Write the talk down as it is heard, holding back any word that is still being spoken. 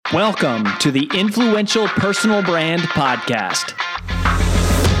Welcome to the Influential Personal Brand Podcast.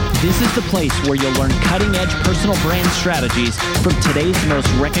 This is the place where you'll learn cutting-edge personal brand strategies from today's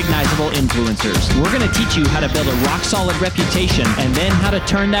most recognizable influencers. We're going to teach you how to build a rock-solid reputation and then how to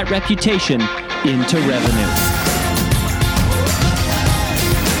turn that reputation into revenue.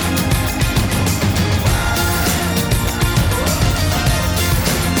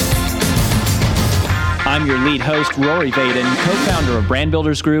 I'm your lead host, Rory Vaden, co-founder of Brand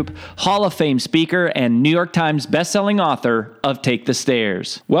Builders Group, Hall of Fame speaker, and New York Times bestselling author of Take the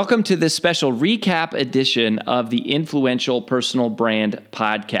Stairs. Welcome to this special recap edition of the Influential Personal Brand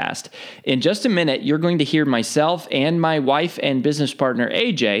Podcast. In just a minute, you're going to hear myself and my wife and business partner,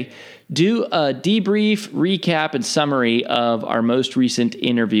 AJ, do a debrief, recap, and summary of our most recent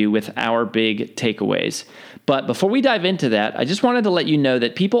interview with our big takeaways. But before we dive into that, I just wanted to let you know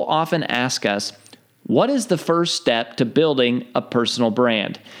that people often ask us, what is the first step to building a personal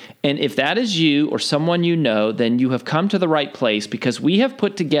brand? And if that is you or someone you know, then you have come to the right place because we have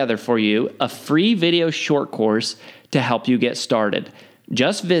put together for you a free video short course to help you get started.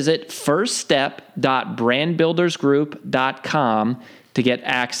 Just visit firststep.brandbuildersgroup.com to get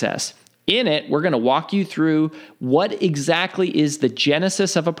access. In it, we're going to walk you through what exactly is the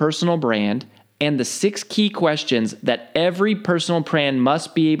genesis of a personal brand and the 6 key questions that every personal brand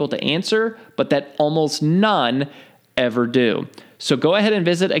must be able to answer, but that almost none ever do. So go ahead and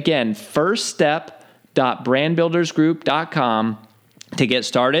visit, again, firststep.brandbuildersgroup.com to get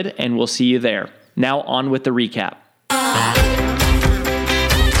started, and we'll see you there. Now on with the recap.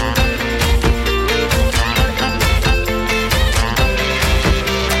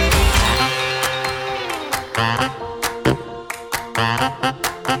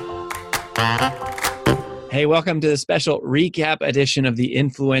 Hey, welcome to the special recap edition of the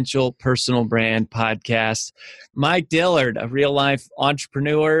Influential Personal Brand Podcast. Mike Dillard, a real-life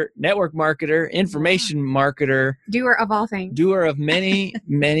entrepreneur, network marketer, information marketer. Doer of all things. Doer of many,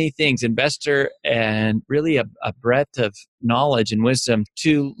 many things. Investor, and really a breadth of knowledge and wisdom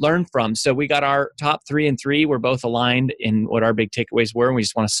to learn from. So we got our top 3 and 3. We're both aligned in what our big takeaways were, and we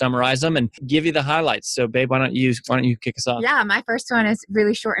just want to summarize them and give you the highlights. So, babe, why don't you kick us off? Yeah, my first one is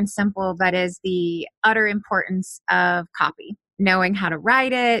really short and simple, but is the utter importance of copy. Knowing how to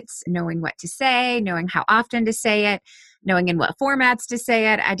write it, knowing what to say, knowing how often to say it, knowing in what formats to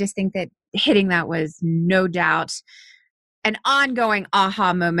say it. I just think that hitting that was no doubt an ongoing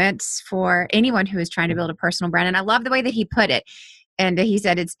aha moment for anyone who is trying to build a personal brand. And I love the way that he put it. And he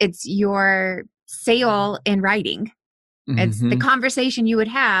said, it's your sale in writing. It's the conversation you would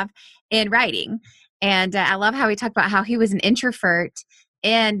have in writing. And I love how he talked about how he was an introvert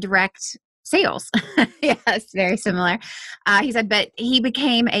in direct sales. Yes, very similar. He said, but he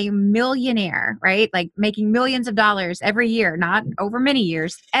became a millionaire, right? Like making millions of dollars every year, not over many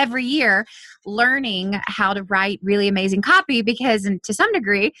years, every year, learning how to write really amazing copy because to some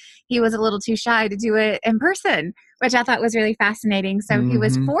degree, he was a little too shy to do it in person, which I thought was really fascinating. So he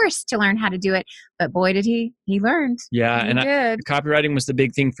was forced to learn how to do it, but boy, did he learned. Yeah. Copywriting was the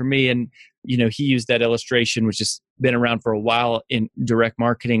big thing for me. And, he used that illustration, which has been around for a while in direct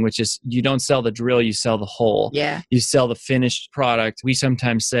marketing, which is you don't sell the drill, you sell the hole. Yeah. You sell the finished product. We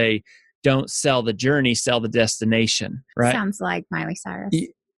sometimes say, don't sell the journey, sell the destination, right? Sounds like Miley Cyrus.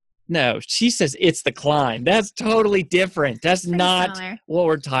 No, she says it's the climb. That's totally different. That's not what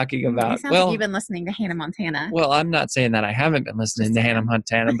we're talking about. It sounds like you've been listening to Hannah Montana. Well, I'm not saying that I haven't been listening to Hannah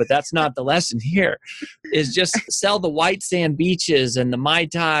Montana, but that's not the lesson here. Is just sell the white sand beaches and the Mai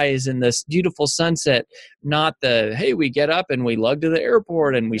Tais and this beautiful sunset, not the, hey, we get up and we lug to the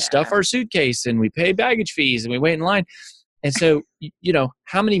airport and we stuff our suitcase and we pay baggage fees and we wait in line. And so,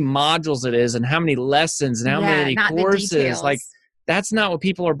 how many modules it is and how many lessons and how many courses, like, that's not what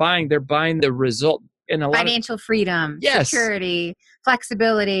people are buying. They're buying the result. In a financial freedom, security,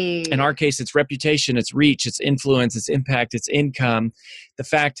 flexibility. In our case, it's reputation, it's reach, it's influence, it's impact, it's income. The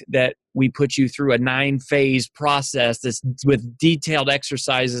fact that we put you through a 9-phase process that's with detailed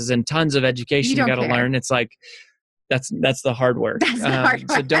exercises and tons of education you got to learn. It's like, that's the hard work. That's the hard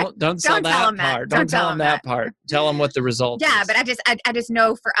work. So don't sell that part. Don't tell them that part. Tell them what the result is. Yeah, but I just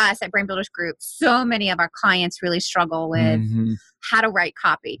know for us at Brand Builders Group, so many of our clients really struggle with how to write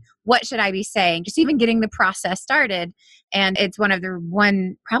copy. What should I be saying? Just even getting the process started. And it's one of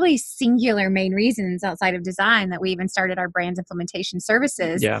the probably singular main reasons outside of design that we even started our brands implementation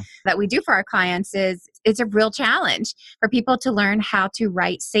services that we do for our clients is it's a real challenge for people to learn how to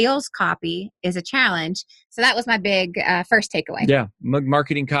write sales copy is a challenge. So that was my big first takeaway. Yeah.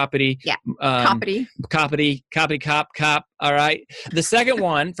 Marketing copy. Yeah. Copy. Cop. All right. The second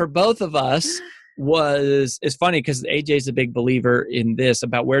one for both of us it's funny because AJ is a big believer in this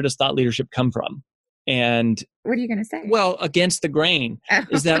about where does thought leadership come from? And what are you going to say? Well, against the grain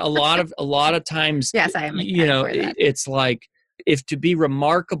is that a lot of times, yes, I am. It's like if to be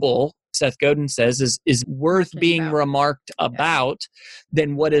remarkable, Seth Godin says, is worth being remarked about,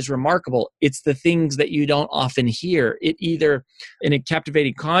 then what is remarkable? It's the things that you don't often hear. It either in a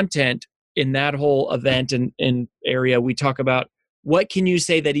captivating content in that whole event and area, we talk about what can you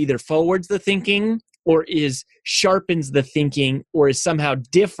say that either forwards the thinking or sharpens the thinking or is somehow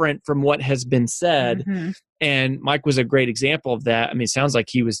different from what has been said. Mm-hmm. And Mike was a great example of that. I mean, it sounds like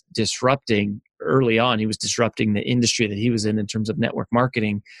he was disrupting early on. He was disrupting the industry that he was in terms of network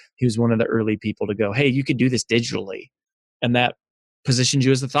marketing. He was one of the early people to go, hey, you could do this digitally. And that positions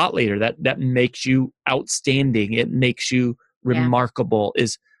you as a thought leader. That makes you outstanding. It makes you remarkable.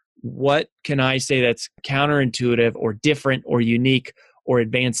 Is what can I say that's counterintuitive or different or unique or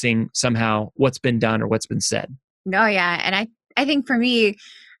advancing somehow what's been done or what's been said? Oh, yeah. And I think for me,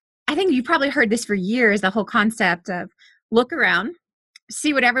 I think you probably heard this for years, the whole concept of look around,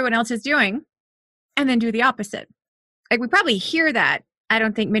 see what everyone else is doing, and then do the opposite. Like we probably hear that. I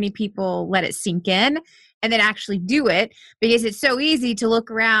don't think many people let it sink in and then actually do it because it's so easy to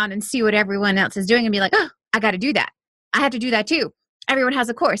look around and see what everyone else is doing and be like, oh, I got to do that. I have to do that too. Everyone has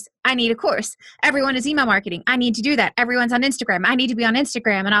a course. I need a course. Everyone is email marketing. I need to do that. Everyone's on Instagram. I need to be on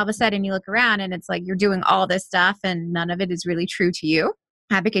Instagram. And all of a sudden you look around and it's like you're doing all this stuff and none of it is really true to you.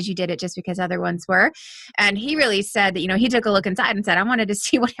 Because you did it just because other ones were. And he really said that, he took a look inside and said, I wanted to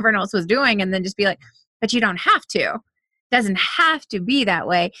see what everyone else was doing and then just be like, but you don't have to. It doesn't have to be that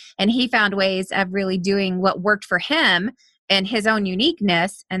way. And he found ways of really doing what worked for him and his own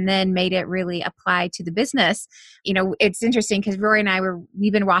uniqueness and then made it really apply to the business. It's interesting because Rory and I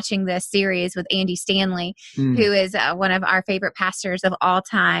we've been watching this series with Andy Stanley, who is one of our favorite pastors of all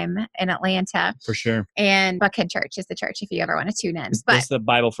time in Atlanta. For sure. And Buckhead Church is the church if you ever want to tune in. But it's the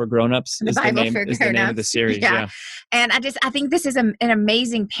Bible for Grownups is the name of the series. Yeah. And I think this is an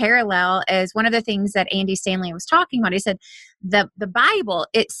amazing parallel as one of the things that Andy Stanley was talking about. He said the Bible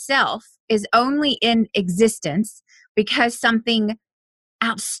itself is only in existence because something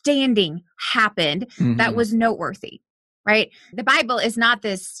outstanding happened that was noteworthy, right? The Bible is not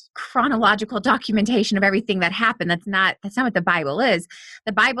this chronological documentation of everything that happened. That's not what the Bible is.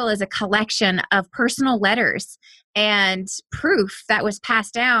 The Bible is a collection of personal letters and proof that was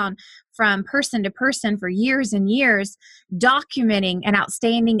passed down from person to person for years and years, documenting an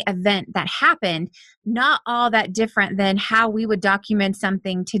outstanding event that happened, not all that different than how we would document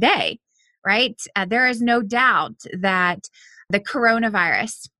something today. Right? There is no doubt that the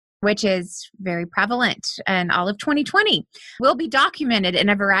coronavirus, which is very prevalent in all of 2020, will be documented in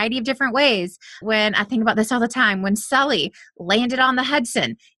a variety of different ways. When I think about this all the time, when Sully landed on the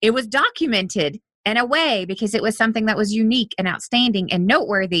Hudson, it was documented in a way because it was something that was unique and outstanding and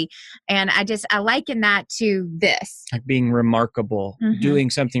noteworthy. And I liken that to this. Like being remarkable,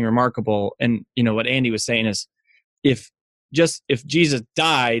 doing something remarkable. And what Andy was saying is if Jesus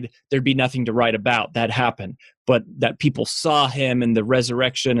died, there'd be nothing to write about. That happened. But that people saw him and the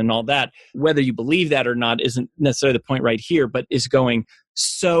resurrection and all that, whether you believe that or not isn't necessarily the point right here, but is going,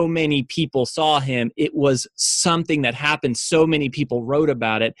 so many people saw him. It was something that happened. So many people wrote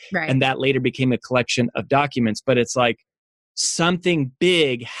about it. Right. And that later became a collection of documents. But it's like something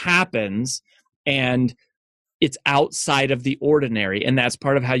big happens and it's outside of the ordinary. And that's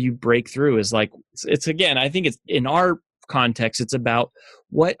part of how you break through is like, it's again, I think it's in our context, it's about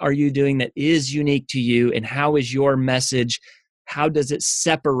what are you doing that is unique to you and how is your message, how does it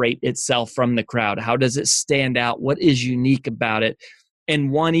separate itself from the crowd? How does it stand out? What is unique about it? And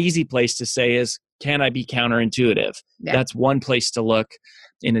one easy place to say is, can I be counterintuitive? Yeah. That's one place to look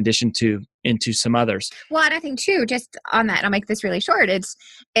in addition to into some others. Well, and I think too, just on that, and I'll make this really short,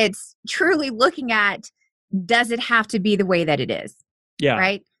 it's truly looking at, does it have to be the way that it is? Yeah.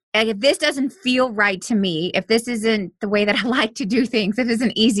 Right? And if this doesn't feel right to me, if this isn't the way that I like to do things, if it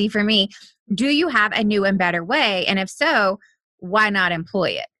isn't easy for me, do you have a new and better way? And if so, why not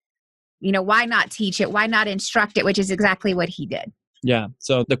employ it? Why not teach it? Why not instruct it? Which is exactly what he did. Yeah.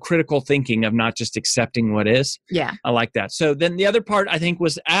 So the critical thinking of not just accepting what is. Yeah. I like that. So then the other part I think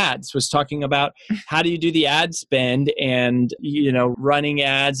was ads, was talking about how do you do the ad spend and, running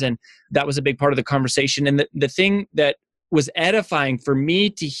ads. And that was a big part of the conversation. And the thing that was edifying for me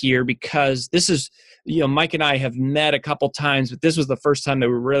to hear, because this is, Mike and I have met a couple times, but this was the first time that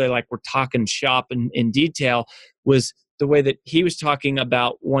we really we're talking shop in detail, was the way that he was talking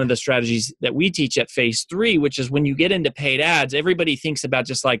about one of the strategies that we teach at phase 3, which is when you get into paid ads, everybody thinks about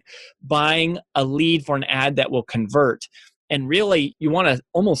just buying a lead for an ad that will convert. And really, you want to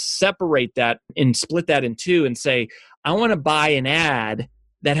almost separate that and split that in two and say, I want to buy an ad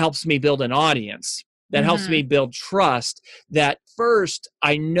that helps me build an audience, that helps me build trust, that first,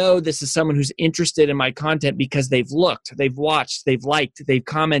 I know this is someone who's interested in my content because they've looked, they've watched, they've liked, they've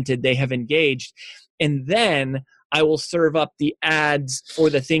commented, they have engaged. And then I will serve up the ads for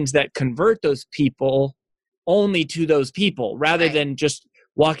the things that convert those people only to those people, rather than just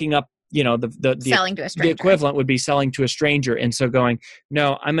walking up, the selling to a stranger. The equivalent would be selling to a stranger. And so going,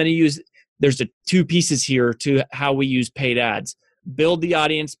 no, I'm going to use, there's two pieces here to how we use paid ads. Build the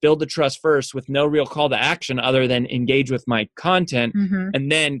audience, build the trust first with no real call to action other than engage with my content,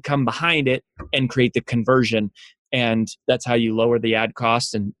 and then come behind it and create the conversion. And that's how you lower the ad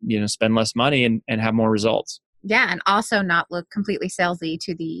cost and, spend less money and have more results. Yeah, and also not look completely salesy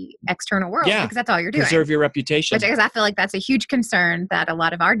to the external world, because that's all you're doing. Preserve your reputation. Because I feel like that's a huge concern that a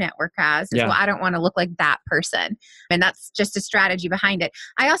lot of our network has is, well, I don't want to look like that person. And that's just a strategy behind it.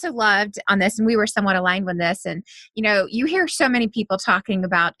 I also loved on this, and we were somewhat aligned with this, and you hear so many people talking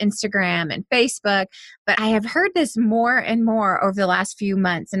about Instagram and Facebook, but I have heard this more and more over the last few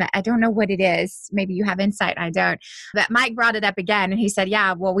months, and I don't know what it is. Maybe you have insight, I don't. But Mike brought it up again, and he said,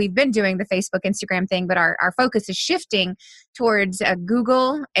 yeah, well, we've been doing the Facebook, Instagram thing, but our focus is shifting towards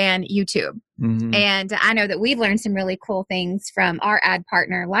Google and YouTube. And I know that we've learned some really cool things from our ad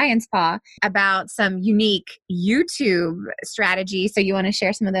partner, Lion's Paw, about some unique YouTube strategy. So you want to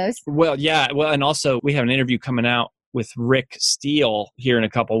share some of those? Well, yeah. Well, and also we have an interview coming out with Rick Steele here in a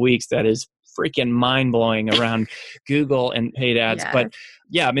couple of weeks that is freaking mind-blowing around Google and paid ads. Yes. But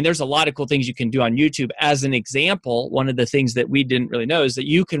yeah, I mean, there's a lot of cool things you can do on YouTube. As an example, one of the things that we didn't really know is that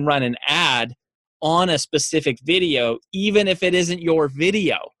you can run an ad on a specific video, even if it isn't your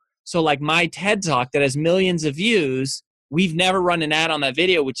video. So like my TED Talk that has millions of views, we've never run an ad on that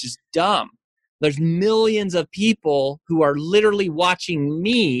video, which is dumb. There's millions of people who are literally watching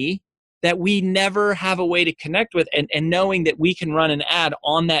me that we never have a way to connect with. And knowing that we can run an ad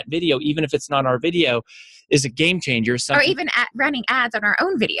on that video, even if it's not our video, is a game changer. Or even running ads on our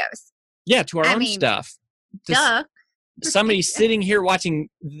own videos. Yeah, to our own stuff. Duh. Somebody sitting here watching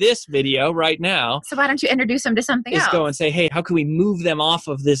this video right now. So why don't you introduce them to something else? Just go and say, hey, how can we move them off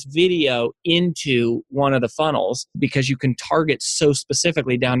of this video into one of the funnels? Because you can target so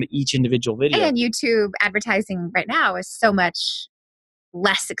specifically down to each individual video. And YouTube advertising right now is so much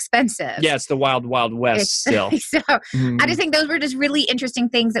less expensive. Yeah, it's the wild, wild west still. So I just think those were just really interesting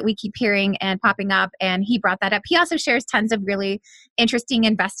things that we keep hearing and popping up. And he brought that up. He also shares tons of really interesting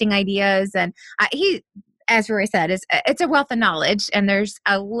investing ideas. And he, as Rory said, it's a wealth of knowledge, and there's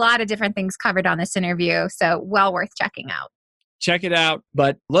a lot of different things covered on this interview. So well worth checking out. Check it out.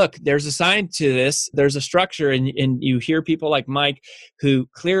 But look, there's a science to this. There's a structure, and you hear people like Mike, who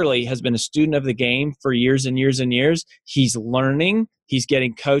clearly has been a student of the game for years and years and years. He's learning, he's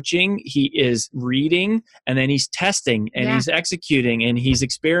getting coaching, he is reading, and then he's testing, and he's executing, and he's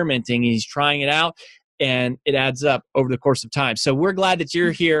experimenting, and he's trying it out. And it adds up over the course of time. So we're glad that you're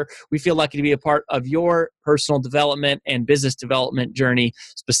here. We feel lucky to be a part of your personal development and business development journey,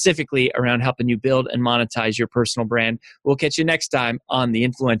 specifically around helping you build and monetize your personal brand. We'll catch you next time on The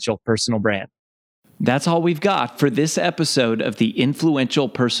Influential Personal Brand. That's all we've got for this episode of the Influential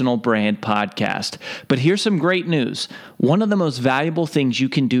Personal Brand Podcast. But here's some great news. One of the most valuable things you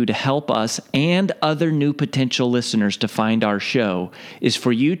can do to help us and other new potential listeners to find our show is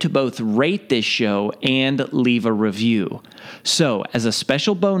for you to both rate this show and leave a review. So, as a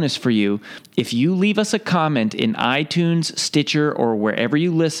special bonus for you, if you leave us a comment in iTunes, Stitcher, or wherever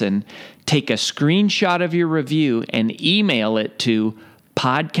you listen, take a screenshot of your review and email it to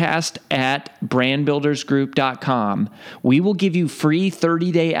podcast@brandbuildersgroup.com. We will give you free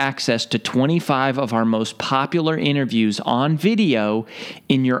 30-day access to 25 of our most popular interviews on video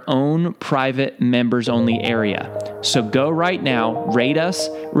in your own private members-only area. So go right now, rate us,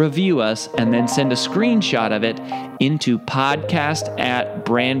 review us, and then send a screenshot of it into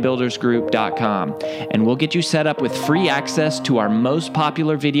podcast@brandbuildersgroup.com. And we'll get you set up with free access to our most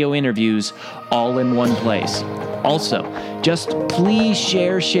popular video interviews all in one place. Also, just please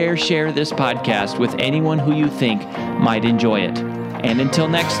share this podcast with anyone who you think might enjoy it. And until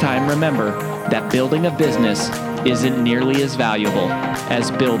next time, remember that building a business isn't nearly as valuable as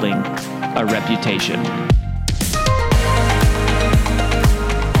building a reputation.